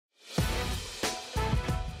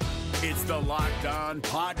It's the Locked On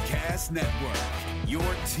Podcast Network, your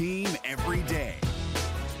team every day.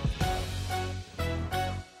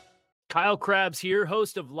 Kyle Krabs here,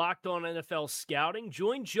 host of Locked On NFL Scouting.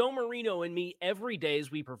 Join Joe Marino and me every day as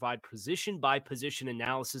we provide position-by-position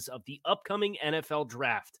analysis of the upcoming NFL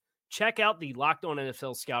Draft. Check out the Locked On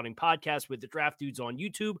NFL Scouting podcast with the Draft Dudes on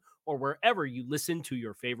YouTube or wherever you listen to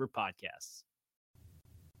your favorite podcasts.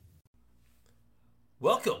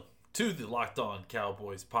 Welcome to the Locked On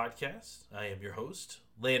Cowboys podcast. I am your host,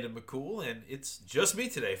 Landon McCool, and it's just me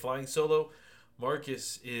today, flying solo.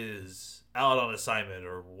 Marcus is out on assignment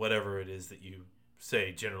or whatever it is that you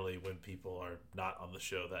say generally when people are not on the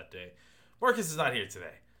show that day. Marcus is not here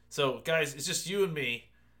today. So, guys, it's just you and me,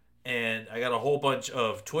 and I got a whole bunch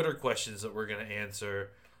of Twitter questions that we're going to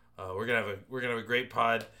answer. We're gonna have a great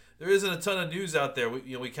pod. There isn't a ton of news out there.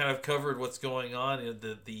 We kind of covered what's going on.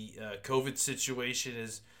 The COVID situation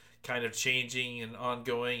is kind of changing and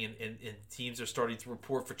ongoing, and teams are starting to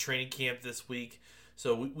report for training camp this week.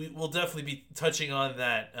 So we will definitely be touching on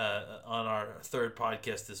that on our third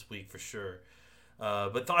podcast this week for sure.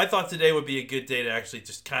 But I thought today would be a good day to actually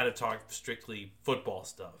just kind of talk strictly football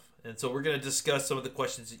stuff. And so we're going to discuss some of the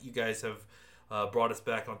questions that you guys have brought us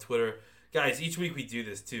back on Twitter. Guys, each week we do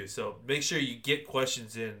this too. So make sure you get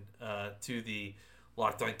questions in to the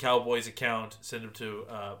Locked On Cowboys account. Send them to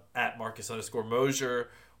at Marcus_Mosier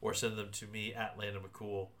or send them to me at Landon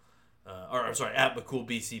McCool. At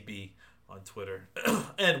McCoolBCB on Twitter.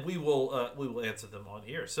 And we will answer them on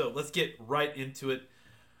here. So let's get right into it,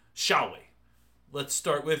 shall we? Let's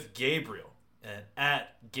start with Gabriel. And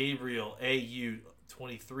at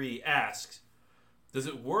GabrielAU23 asks, does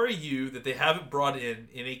it worry you that they haven't brought in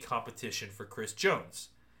any competition for Chris Jones?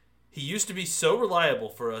 He used to be so reliable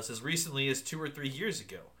for us as recently as 2 or 3 years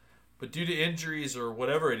ago. But due to injuries or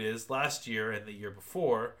whatever it is, last year and the year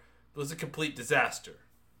before, it was a complete disaster.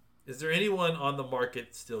 Is there anyone on the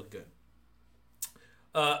market still good?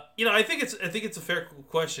 I think it's a fair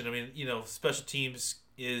question. I mean, special teams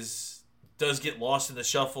does get lost in the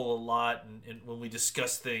shuffle a lot, and when we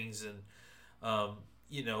discuss things, and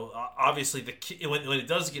obviously when it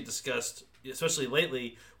does get discussed, especially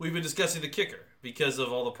lately, we've been discussing the kicker because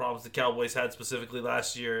of all the problems the Cowboys had specifically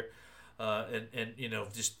last year, and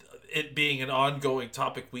just it being an ongoing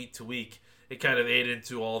topic week to week. It kind of ate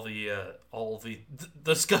into all the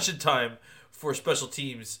discussion time for special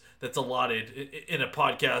teams that's allotted in a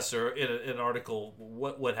podcast or in an article,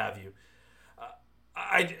 what have you.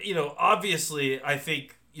 Obviously, I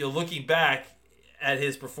think looking back at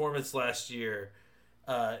his performance last year,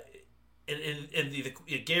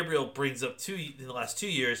 Gabriel brings up in the last 2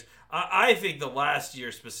 years. I think the last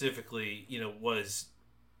year specifically, was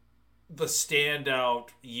the standout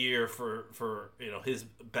year for his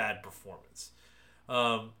bad performance.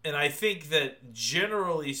 And I think that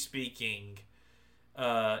generally speaking,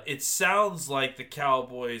 it sounds like the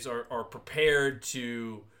Cowboys are prepared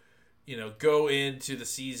to, go into the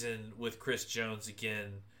season with Chris Jones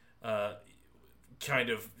again, kind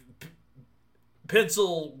of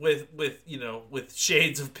pencil with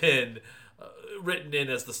shades of pen written in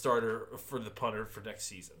as the starter for the punter for next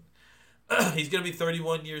season. He's going to be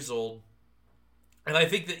 31 years old. And I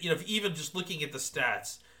think that, even just looking at the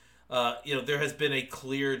stats, there has been a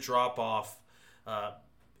clear drop-off,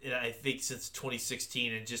 I think, since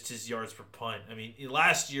 2016 and just his yards per punt. I mean,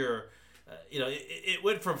 last year, it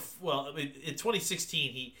went from, in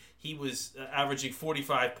 2016, he was averaging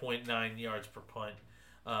 45.9 yards per punt.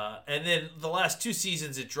 And then the last 2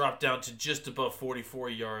 seasons, it dropped down to just above 44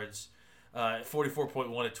 yards,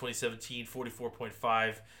 44.1 at 2017,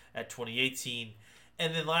 44.5 at 2018.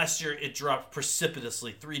 And then last year, it dropped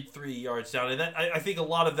precipitously, 3 yards down. And that, I think a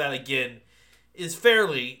lot of that, again, is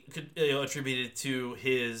fairly attributed to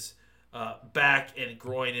his back and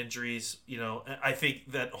groin injuries. I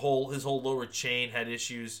think that his whole lower chain had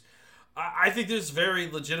issues. I think there's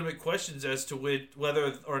very legitimate questions as to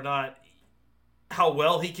whether or not how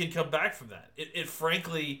well he can come back from that. It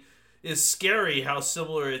frankly is scary how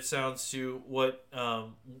similar it sounds to what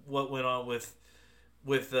went on with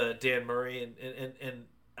Dan Murray, and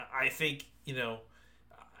I think you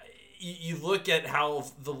look at how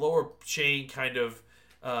the lower chain kind of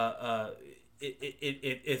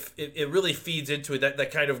it really feeds into it, that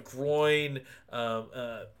kind of groin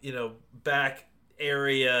back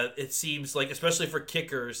area. It seems like, especially for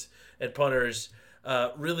kickers and punters,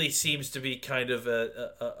 really seems to be kind of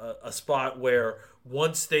a spot where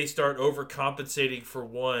once they start overcompensating for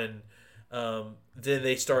one, then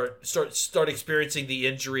they start experiencing the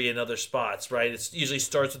injury in other spots, right? It usually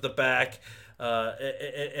starts with the back, and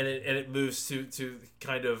it moves to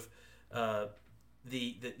kind of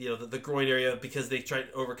the groin area because they tried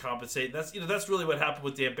to overcompensate. And that's really what happened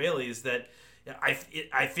with Dan Bailey, is that I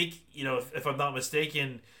think if I'm not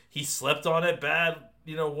mistaken, he slept on it bad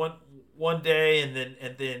one day, and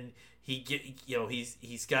then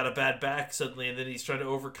he's got a bad back suddenly, and then he's trying to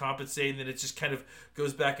overcompensate, and then it just kind of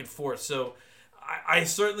goes back and forth. So I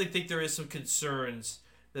certainly think there is some concerns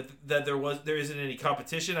that there isn't any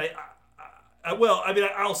competition.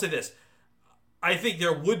 I'll say this. I think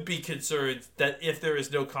there would be concerns that if there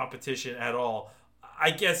is no competition at all, I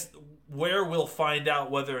guess where we'll find out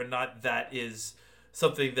whether or not that is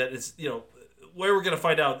something that is, where we're going to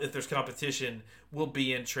find out if there's competition will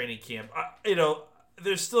be in training camp.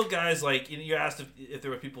 There's still guys like, you asked if there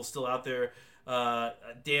were people still out there.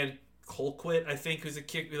 Dan Colquitt, I think, who's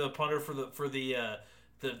a punter for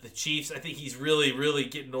the Chiefs. I think he's really, really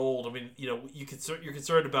getting old. I mean, you're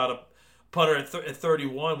concerned about a punter at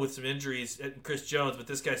 31 with some injuries, and Chris Jones, but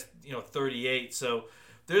this guy's 38. So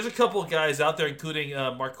there's a couple of guys out there, including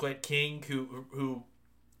Marquette King, who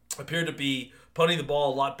appeared to be punting the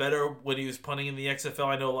ball a lot better when he was punting in the XFL.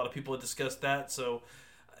 I know a lot of people have discussed that. So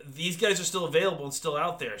these guys are still available and still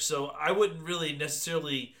out there. So I wouldn't really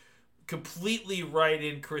necessarily completely write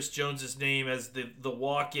in Chris Jones's name as the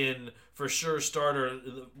walk-in for sure starter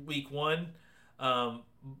week 1.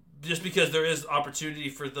 Just because there is opportunity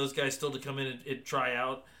for those guys still to come in and try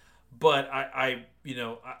out. But I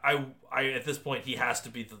at this point, he has to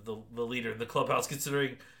be the leader in the clubhouse,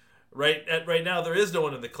 considering right now there is no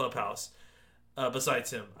one in the clubhouse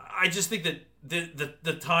besides him. I just think that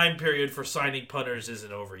the time period for signing punters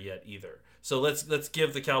isn't over yet either. So let's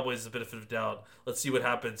give the Cowboys the benefit of the doubt. Let's see what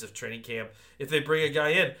happens if training camp, if they bring a guy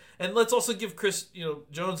in, and let's also give Chris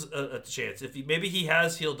Jones a chance. If maybe he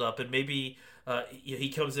has healed up, and maybe he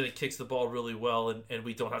comes in and kicks the ball really well, and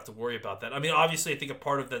we don't have to worry about that. I mean, obviously, I think a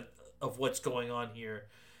part of what's going on here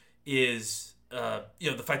is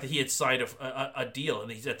the fact that he had signed a deal,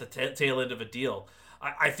 and he's at the tail end of a deal.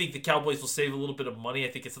 I think the Cowboys will save a little bit of money. I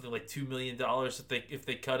think it's something like $2 million if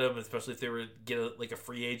they cut him, especially if they were to get a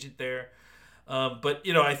free agent there. But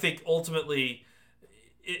I think ultimately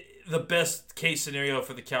the best case scenario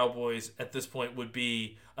for the Cowboys at this point would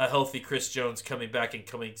be a healthy Chris Jones coming back and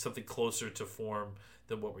coming something closer to form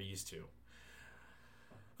than what we're used to.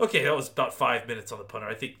 Okay, that was about 5 minutes on the punter.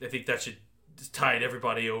 I think that should just tide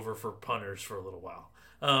everybody over for punters for a little while.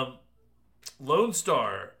 Lone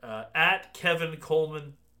Star at Kevin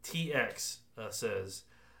Coleman TX says,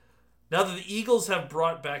 now that the Eagles have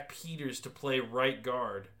brought back Peters to play right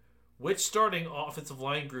guard, which starting offensive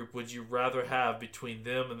line group would you rather have between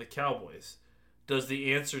them and the Cowboys? Does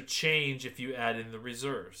the answer change if you add in the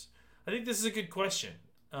reserves? I think this is a good question.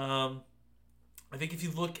 I think if you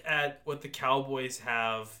look at what the Cowboys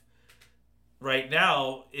have right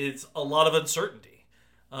now, it's a lot of uncertainty.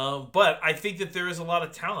 But I think that there is a lot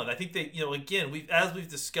of talent. I think that, again, as we've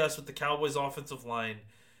discussed with the Cowboys offensive line,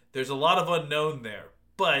 there's a lot of unknown there.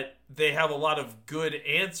 But they have a lot of good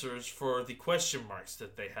answers for the question marks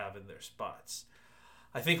that they have in their spots.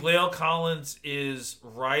 I think La'el Collins is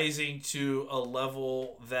rising to a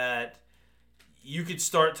level that you could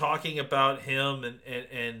start talking about him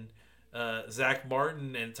and Zach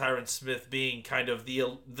Martin and Tyron Smith being kind of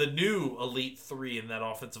the new elite three in that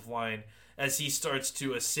offensive line as he starts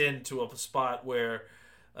to ascend to a spot where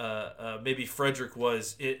maybe Frederick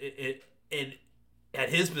was at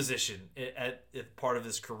his position at part of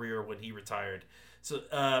his career when he retired. So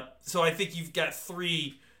I think you've got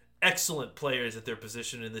three excellent players at their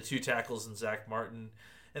position in the two tackles and Zach Martin.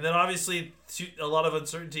 And then obviously a lot of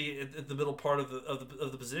uncertainty at the middle part of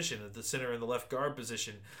the position, at the center and the left guard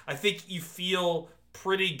position. I think you feel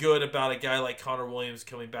pretty good about a guy like Connor Williams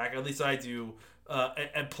coming back, at least I do,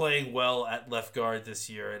 and playing well at left guard this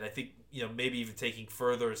year. And I think, maybe even taking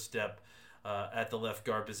further step at the left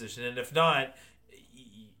guard position. And if not,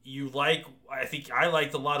 I think I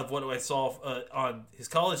liked a lot of what I saw on his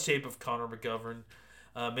college tape of Connor McGovern.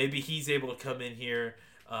 Maybe he's able to come in here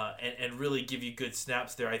and really give you good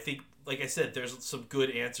snaps there. I think, like I said, there's some good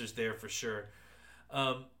answers there for sure.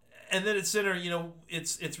 And then at center,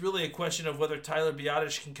 it's really a question of whether Tyler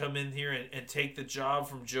Biadasz can come in here and take the job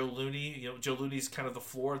from Joe Looney. Joe Looney's kind of the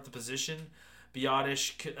floor at the position.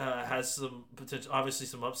 Biadasz has some potential, obviously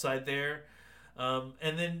some upside there.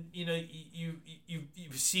 And then, you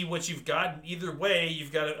see what you've got. Either way,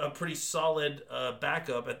 you've got a pretty solid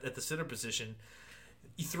backup at the center position.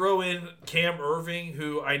 You throw in Cam Irving,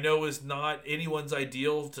 who I know is not anyone's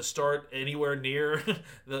ideal to start anywhere near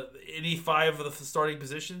any five of the starting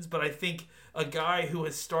positions, but I think a guy who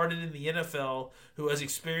has started in the NFL, who has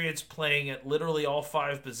experience playing at literally all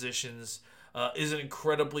five positions, is an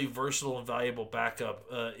incredibly versatile and valuable backup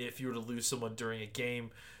if you were to lose someone during a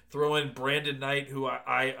game. Throw in Brandon Knight, who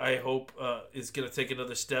I hope is going to take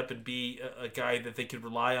another step and be a guy that they could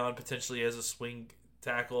rely on potentially as a swing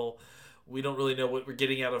tackle. We don't really know what we're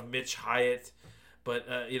getting out of Mitch Hyatt, but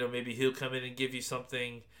maybe he'll come in and give you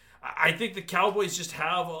something. I think the Cowboys just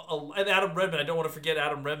have and Adam Redmond. I don't want to forget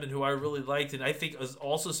Adam Redmond, who I really liked, and I think is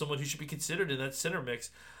also someone who should be considered in that center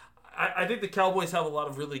mix. I think the Cowboys have a lot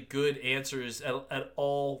of really good answers at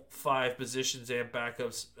all 5 positions and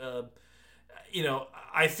backups.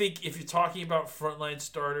 I think if you're talking about frontline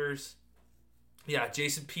starters,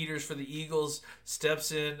 Jason Peters for the Eagles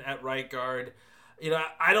steps in at right guard.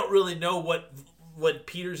 I don't really know what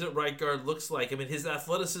Peters at right guard looks like. I mean, his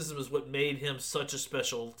athleticism is what made him such a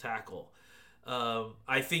special tackle.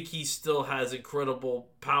 I think he still has incredible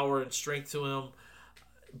power and strength to him,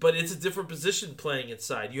 but it's a different position playing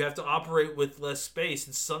inside. You have to operate with less space,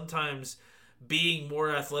 and sometimes being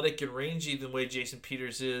more athletic and rangy than the way Jason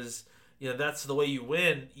Peters is, that's the way you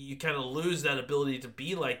win. You kind of lose that ability to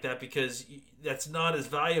be like that because that's not as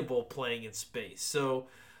valuable playing in space. So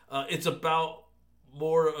it's about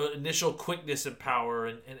more initial quickness and power,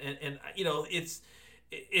 and it's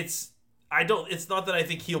not that I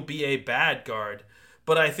think he'll be a bad guard,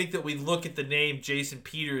 but I think that we look at the name Jason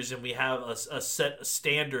Peters and we have a set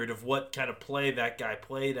standard of what kind of play that guy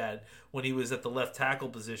played at when he was at the left tackle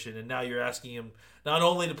position, and now you're asking him not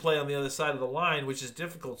only to play on the other side of the line, which is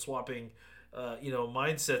difficult, swapping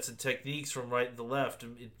mindsets and techniques from right to left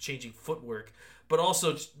and changing footwork, but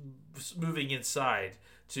also moving inside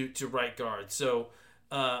to right guard. So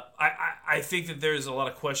I think that there's a lot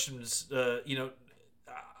of questions.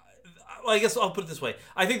 I guess I'll put it this way: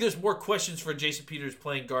 I think there's more questions for Jason Peters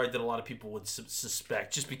playing guard than a lot of people would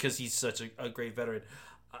suspect, just because he's such a great veteran.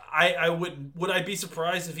 Would I be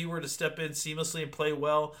surprised if he were to step in seamlessly and play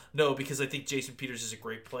well? No, because I think Jason Peters is a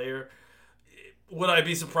great player. Would I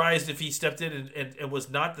be surprised if he stepped in and was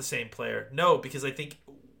not the same player? No, because I think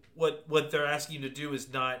what they're asking him to do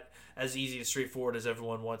is not as easy and straightforward as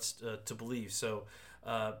everyone wants to believe. So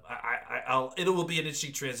it will be an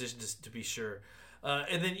interesting transition to be sure.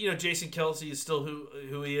 And then Jason Kelce is still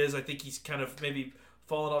who he is. I think he's kind of maybe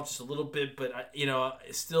fallen off just a little bit, but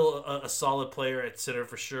still a solid player at center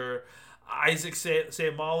for sure. Isaac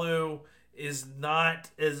Seumalo is not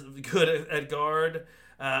as good at guard,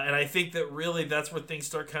 and I think that really that's where things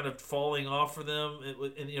start kind of falling off for them.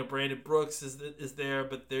 And Brandon Brooks is there,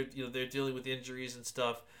 but they're dealing with injuries and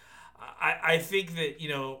stuff. I think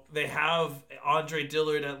that they have Andre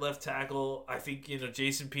Dillard at left tackle. I think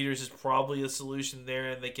Jason Peters is probably a solution there,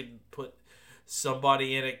 and they can put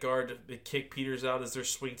somebody in at guard to kick Peters out as their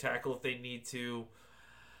swing tackle if they need to.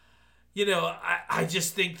 I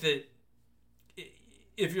just think that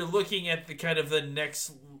if you're looking at the kind of the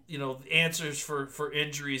next answers for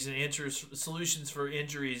injuries and solutions for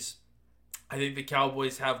injuries, I think the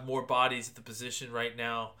Cowboys have more bodies at the position right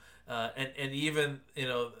now, and even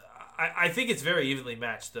I think it's very evenly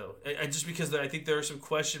matched, though. Just because I think there are some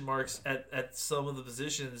question marks at some of the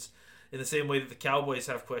positions in the same way that the Cowboys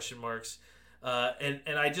have question marks. And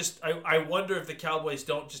I wonder if the Cowboys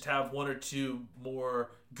don't just have one or two more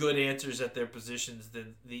good answers at their positions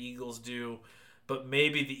than the Eagles do. But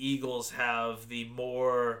maybe the Eagles have the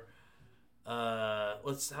more... how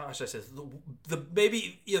should I say this?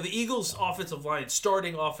 The Eagles'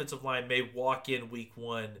 starting offensive line may walk in week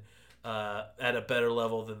 1 at a better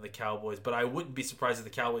level than the Cowboys, but I wouldn't be surprised if the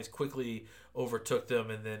Cowboys quickly overtook them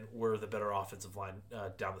and then were the better offensive line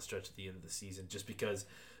down the stretch at the end of the season, just because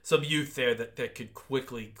some youth there that could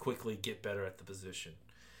quickly get better at the position.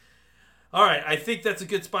 All right, I think that's a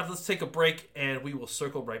good spot. Let's take a break, and we will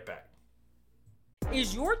circle right back.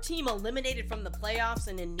 Is your team eliminated from the playoffs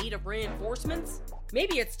and in need of reinforcements?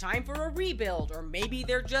 Maybe it's time for a rebuild, or maybe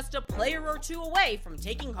they're just a player or two away from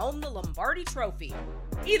taking home the Lombardi Trophy.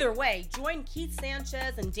 Either way, join Keith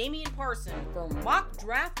Sanchez and Damian Parson for Mock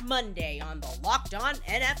Draft Monday on the Locked On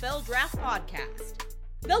NFL Draft Podcast.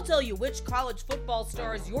 They'll tell you which college football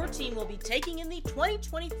stars your team will be taking in the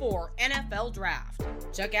 2024 NFL Draft.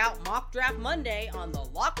 Check out Mock Draft Monday on the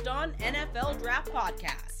Locked On NFL Draft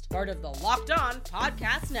Podcast, part of the Locked On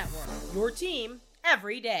Podcast Network, your team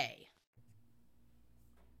every day.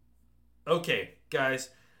 Okay, guys.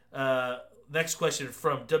 Next question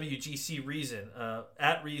from WGC Reason,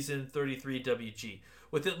 at Reason33WG.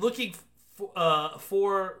 With it looking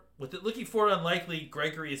for unlikely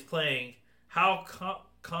Gregory is playing, how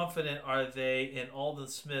confident are they in Aldon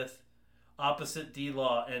Smith opposite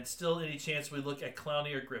D-Law, and still any chance we look at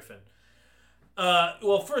Clowney or Griffin?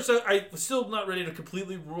 Well, first, I'm still not ready to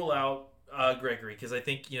completely rule out Gregory, because I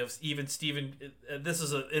think even Steven. This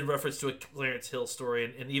is in reference to a Clarence Hill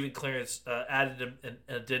story, and even Clarence added an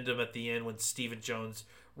addendum at the end when Stephen Jones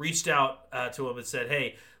reached out to him and said,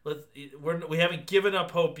 "Hey, we haven't given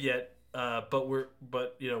up hope yet, but we're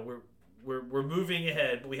moving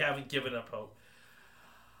ahead, but we haven't given up hope."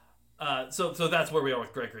 So that's where we are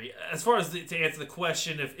with Gregory. As far as to answer the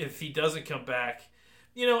question, if he doesn't come back,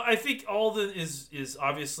 I think Alden is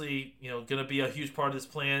obviously going to be a huge part of this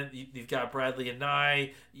plan. You've got Bradley and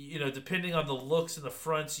Nye. Depending on the looks in the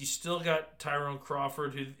fronts, you still got Tyrone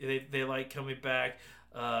Crawford, who they like coming back,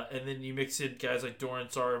 and then you mix in guys like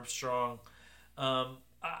Dorrance Armstrong.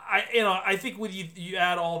 I think when you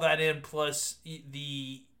add all that in, plus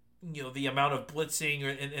the amount of blitzing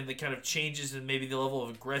and the kind of changes and maybe the level of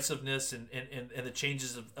aggressiveness and the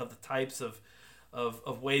changes of the types of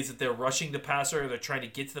ways that they're rushing the passer or they're trying to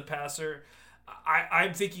get to the passer,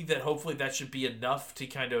 I'm thinking that hopefully that should be enough to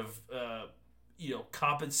kind of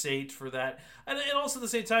compensate for that. And also at the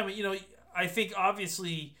same time, I think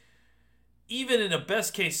obviously even in a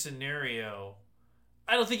best case scenario,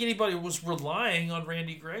 I don't think anybody was relying on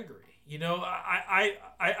Randy Gregory.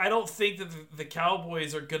 I don't think that the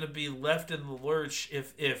Cowboys are going to be left in the lurch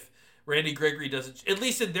if Randy Gregory doesn't, at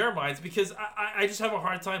least in their minds, because I just have a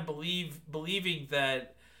hard time believing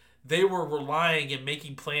that they were relying and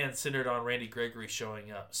making plans centered on Randy Gregory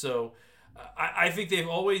showing up. So I think they've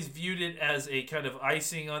always viewed it as a kind of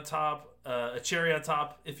icing on top, a cherry on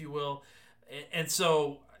top, if you will. And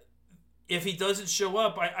so if he doesn't show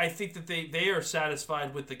up, I think that they are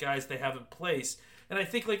satisfied with the guys they have in place. And I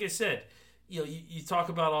think, like I said, you talk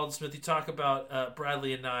about Alden Smith, you talk about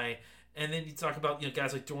Bradley and Nye, and then you talk about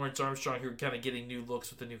guys like Dorrance Armstrong who are kind of getting new looks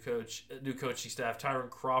with the new coaching staff. Tyrone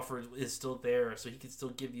Crawford is still there, so he can still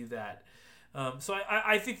give you that. So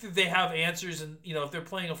I think that they have answers, and if they're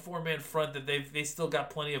playing a 4-man front, that they still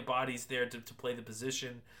got plenty of bodies there to play the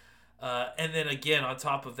position. And then again, on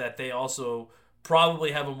top of that, they also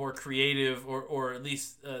probably have a more creative, or at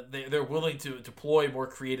least they're willing to deploy more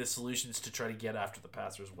creative solutions to try to get after the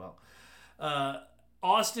passer as well.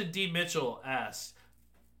 Austin D. Mitchell asks,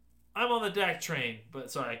 I'm on the Dak train, but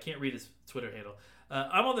sorry, I can't read his Twitter handle.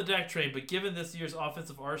 I'm on the Dak train, but given this year's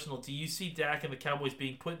offensive arsenal, do you see Dak and the Cowboys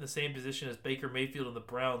being put in the same position as Baker Mayfield and the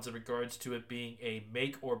Browns in regards to it being a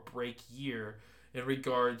make or break year in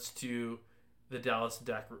regards to the Dallas and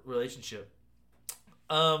Dak relationship?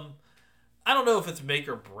 I don't know if it's make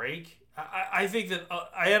or break. I think that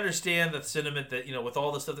I understand the sentiment that with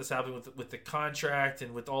all the stuff that's happening with the contract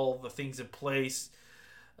and with all the things in place,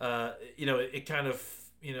 it kind of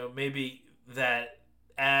maybe that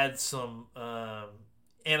adds some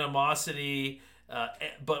animosity,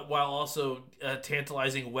 but while also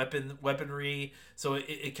tantalizing weaponry. So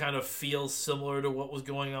it kind of feels similar to what was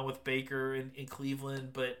going on with Baker in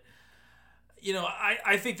Cleveland, but.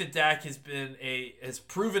 I think that Dak has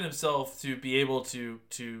proven himself to be able to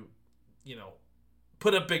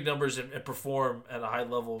put up big numbers and perform at a high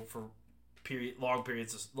level for long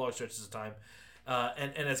stretches of time,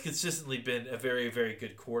 and has consistently been a very, very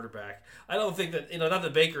good quarterback. I don't think that not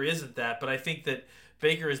that Baker isn't that, but I think that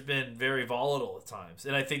Baker has been very volatile at times,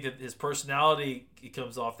 and I think that his personality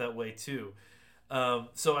comes off that way too.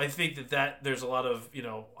 So I think that there's a lot of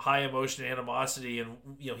high emotion and animosity, and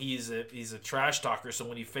he's a trash talker. So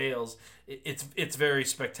when he fails, it's very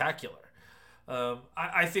spectacular.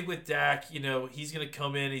 I think with Dak, he's going to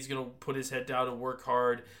come in, he's going to put his head down and work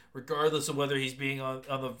hard, regardless of whether he's being on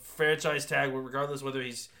the franchise tag, or regardless of whether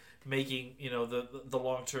he's making the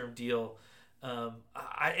long-term deal.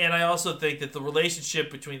 I also think that the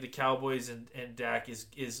relationship between the Cowboys and Dak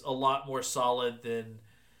is a lot more solid than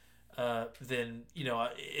the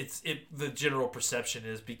general perception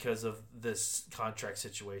is because of this contract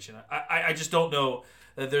situation. I just don't know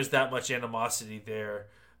that there's that much animosity there.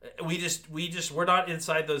 We're not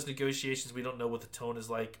inside those negotiations. We don't know what the tone is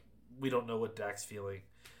like. We don't know what Dak's feeling.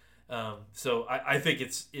 So I think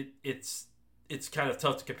it's kind of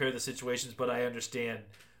tough to compare the situations, but I understand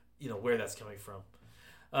where that's coming from.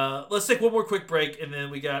 Let's take one more quick break, and then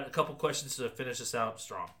we got a couple questions to finish this out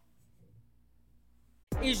strong.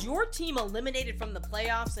 Is your team eliminated from the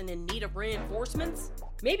playoffs and in need of reinforcements?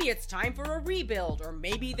 Maybe it's time for a rebuild, or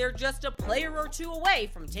maybe they're just a player or two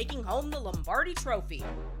away from taking home the Lombardi Trophy.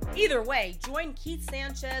 Either way, join Keith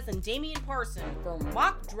Sanchez and Damian Parson for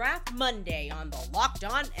Mock Draft Monday on the Locked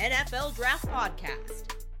On NFL Draft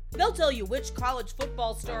Podcast. They'll tell you which college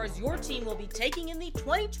football stars your team will be taking in the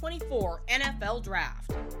 2024 NFL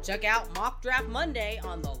Draft. Check out Mock Draft Monday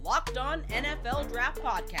on the Locked On NFL Draft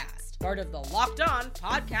Podcast, part of the Locked On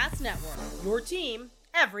Podcast Network, your team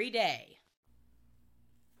every day.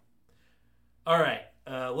 All right.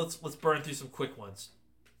 let's burn through some quick ones.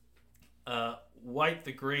 White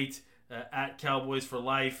the Great at Cowboys for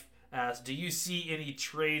Life asks, do you see any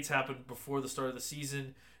trades happen before the start of the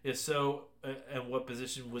season? If so, and what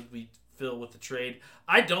position would we fill with the trade?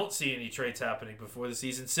 I don't see any trades happening before the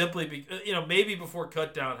season, simply because, maybe before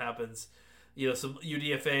cutdown happens, some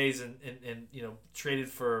UDFAs and traded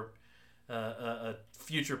for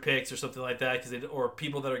future picks or something like that, or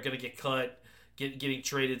people that are going to get cut getting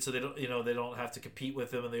traded so they don't have to compete with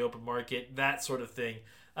them in the open market, that sort of thing.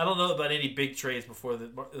 I don't know about any big trades before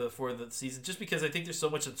the season, just because I think there's so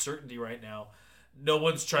much uncertainty right now. No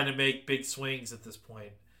one's trying to make big swings at this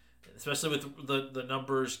point, especially with the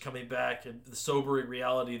numbers coming back and the sobering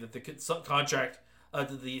reality that the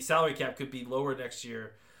salary cap could be lower next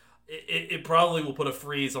year. It probably will put a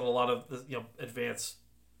freeze on a lot of advanced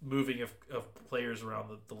moving of players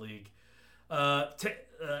around the league.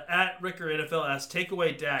 At Ricker NFL asks, take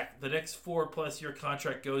away Dak. The next 4+ year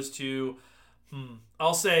contract goes to,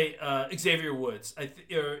 I'll say Xavier Woods. I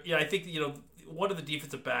think one of the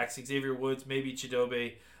defensive backs, Xavier Woods, maybe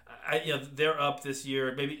Chidobe. They're up this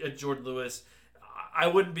year. Maybe Jordan Lewis. I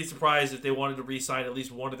wouldn't be surprised if they wanted to re-sign at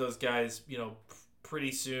least one of those guys,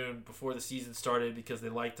 pretty soon before the season started, because they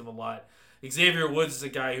liked him a lot. Xavier Woods is a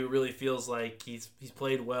guy who really feels like he's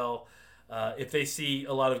played well. If they see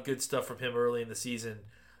a lot of good stuff from him early in the season,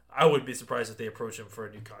 I wouldn't be surprised if they approach him for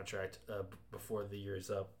a new contract before the year is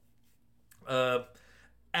up.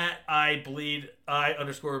 At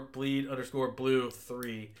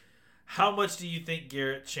I_bleed_blue3. How much do you think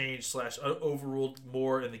Garrett changed / overruled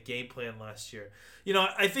more in the game plan last year?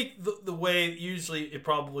 I think the way usually it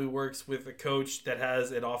probably works with a coach that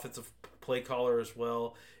has an offensive play caller as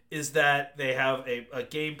well is that they have a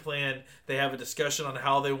game plan. They have a discussion on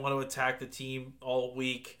how they want to attack the team all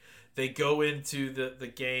week. They go into the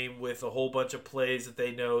game with a whole bunch of plays that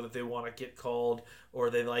they know that they want to get called or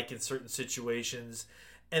they like in certain situations.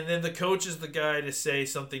 And then the coach is the guy to say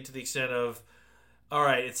something to the extent of, all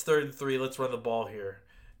right, it's 3rd and 3, let's run the ball here.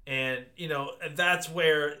 And,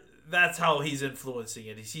 that's how he's influencing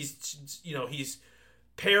it. He's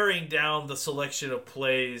paring down the selection of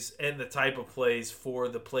plays and the type of plays for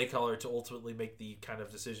the play caller to ultimately make the kind of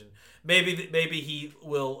decision. Maybe he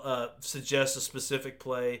will suggest a specific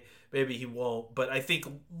play. Maybe he won't. But I think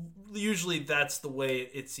usually that's the way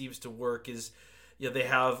it seems to work. Is they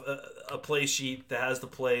have a play sheet that has the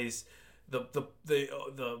plays. The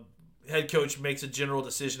head coach makes a general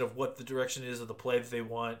decision of what the direction is of the play that they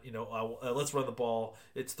want. Let's run the ball.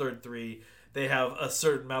 It's 3rd and 3. They have a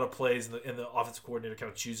certain amount of plays, and the offensive coordinator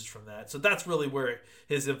kind of chooses from that. So that's really where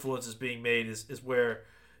his influence is being made, is where,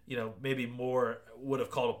 maybe Moore would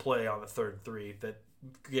have called a play on the 3rd and 3 that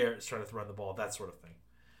Garrett's trying to run the ball, that sort of thing.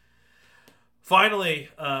 Finally,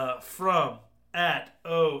 from at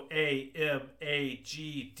OAMAGD,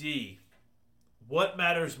 what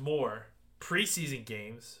matters more, preseason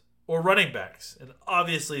games or running backs? And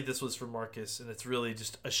obviously this was for Marcus, and it's really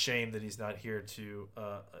just a shame that he's not here to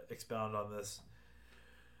expound on this.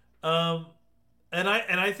 And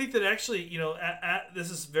I think that actually,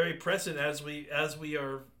 this is very present as we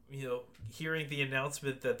are, hearing the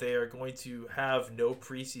announcement that they are going to have no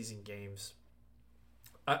preseason games.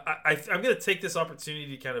 I'm going to take this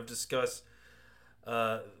opportunity to kind of discuss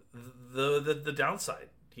the downside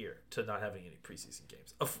here to not having any preseason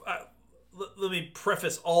games. Let me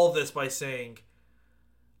preface all this by saying,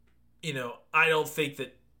 I don't think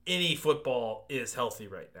that any football is healthy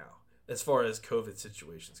right now as far as COVID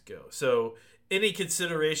situations go. So any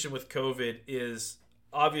consideration with COVID is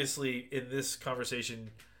obviously in this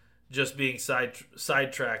conversation just being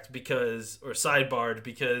sidetracked sidebarred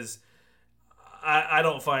because I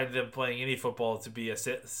don't find them playing any football to be a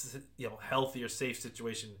healthy or safe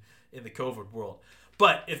situation in the COVID world.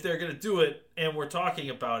 But if they're going to do it and we're talking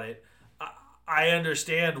about it, I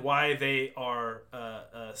understand why they are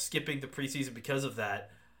skipping the preseason because of that.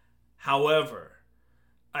 However,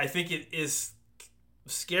 I think it is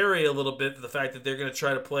scary a little bit, the fact that they're going to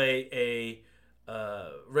try to play a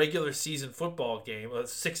regular season football game,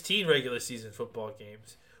 16 regular season football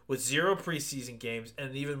games with 0 preseason games,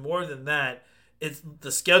 and even more than that,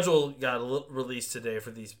 the schedule got released today for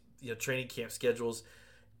these training camp schedules,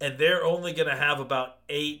 and they're only going to have about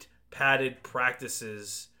 8 padded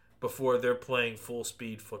practices before they're playing full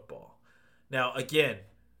speed football. Now, again,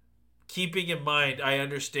 keeping in mind, I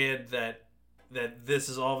understand that this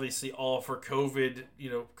is obviously all for COVID,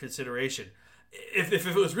 consideration. If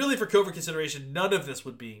it was really for COVID consideration, none of this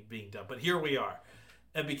would be being done. But here we are.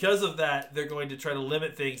 And because of that, they're going to try to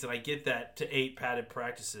limit things, and I get that, to 8 padded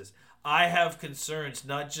practices. I have concerns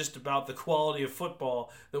not just about the quality of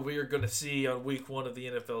football that we are going to see on week 1 of the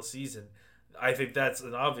NFL season. I think that's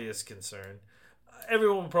an obvious concern.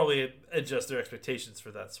 Everyone will probably adjust their expectations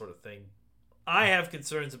for that sort of thing. I have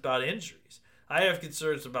concerns about injuries. I have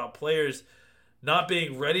concerns about players not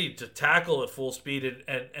being ready to tackle at full speed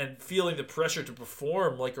and feeling the pressure to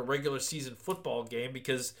perform like a regular season football game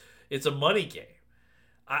because it's a money game.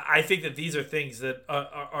 I think that these are things that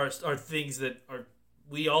are things that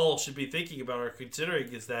we all should be thinking about or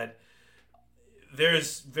considering, is that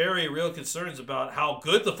there's very real concerns about how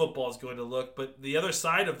good the football is going to look, but the other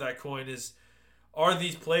side of that coin is, are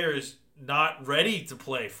these players not ready to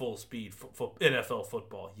play full speed NFL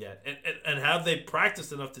football yet? And have they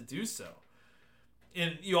practiced enough to do so?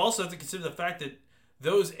 And you also have to consider the fact that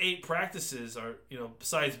those 8 practices are,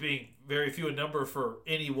 besides being very few in number for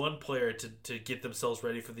any one player to get themselves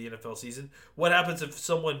ready for the NFL season, what happens if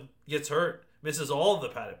someone gets hurt, misses all of the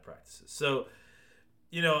padded practices? So,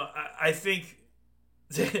 I think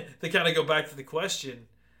to kind of go back to the question,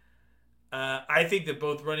 I think that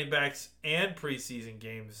both running backs and preseason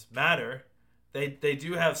games matter. They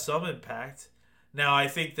do have some impact. Now, I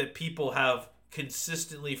think that people have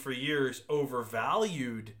consistently for years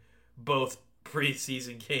overvalued both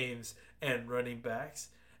preseason games and running backs.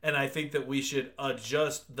 And I think that we should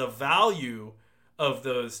adjust the value of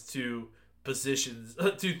those two positions,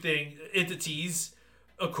 entities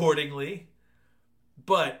accordingly.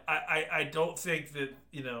 But I don't think that,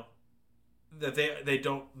 that they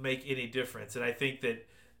don't make any difference. And I think that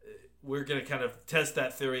we're going to kind of test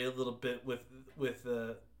that theory a little bit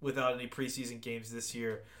without any preseason games this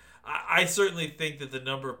year. I certainly think that the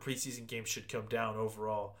number of preseason games should come down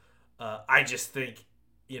overall. I just think,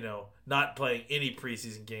 not playing any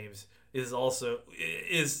preseason games is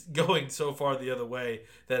going so far the other way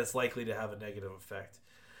that it's likely to have a negative effect.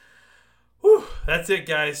 Whew, that's it,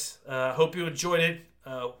 guys. Hope you enjoyed it.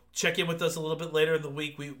 Check in with us a little bit later in the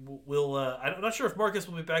week. We'll. I'm not sure if Marcus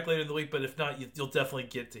will be back later in the week, but if not, you'll definitely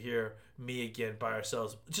get to hear me again by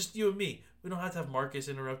ourselves. Just you and me. We don't have to have Marcus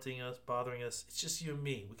interrupting us, bothering us. It's just you and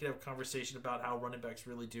me. We can have a conversation about how running backs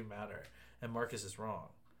really do matter, and Marcus is wrong,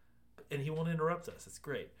 and he won't interrupt us. It's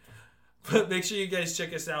great. But make sure you guys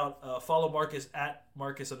check us out. Follow Marcus at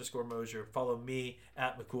Marcus_Mosier. Follow me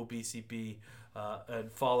at McCoolBCB,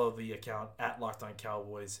 and follow the account at Locked On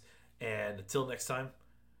Cowboys. And until next time,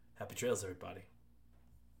 happy trails, everybody.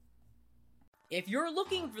 If you're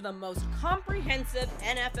looking for the most comprehensive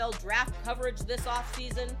NFL draft coverage this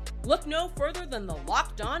offseason, look no further than the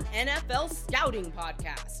Locked On NFL Scouting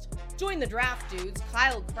Podcast. Join the draft dudes,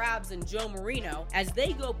 Kyle Krabs and Joe Marino, as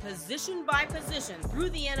they go position by position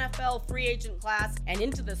through the NFL free agent class and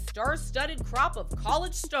into the star-studded crop of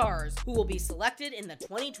college stars who will be selected in the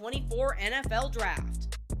 2024 NFL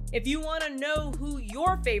Draft. If you want to know who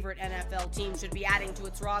your favorite NFL team should be adding to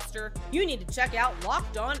its roster, you need to check out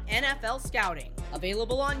Locked On NFL Scouting,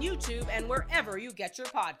 available on YouTube and wherever you get your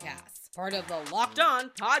podcasts. Part of the Locked On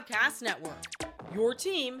Podcast Network, your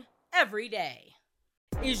team every day.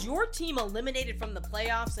 Is your team eliminated from the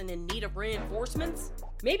playoffs and in need of reinforcements?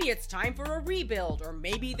 Maybe it's time for a rebuild, or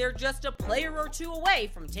maybe they're just a player or two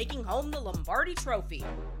away from taking home the Lombardi Trophy.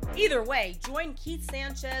 Either way, join Keith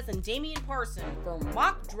Sanchez and Damian Parson for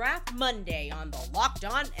Mock Draft Monday on the Locked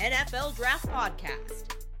On NFL Draft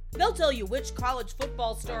Podcast. They'll tell you which college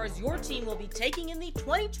football stars your team will be taking in the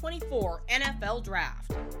 2024 NFL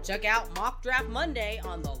Draft. Check out Mock Draft Monday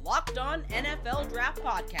on the Locked On NFL Draft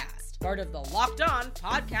Podcast, part of the Locked On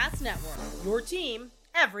Podcast Network, your team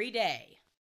every day.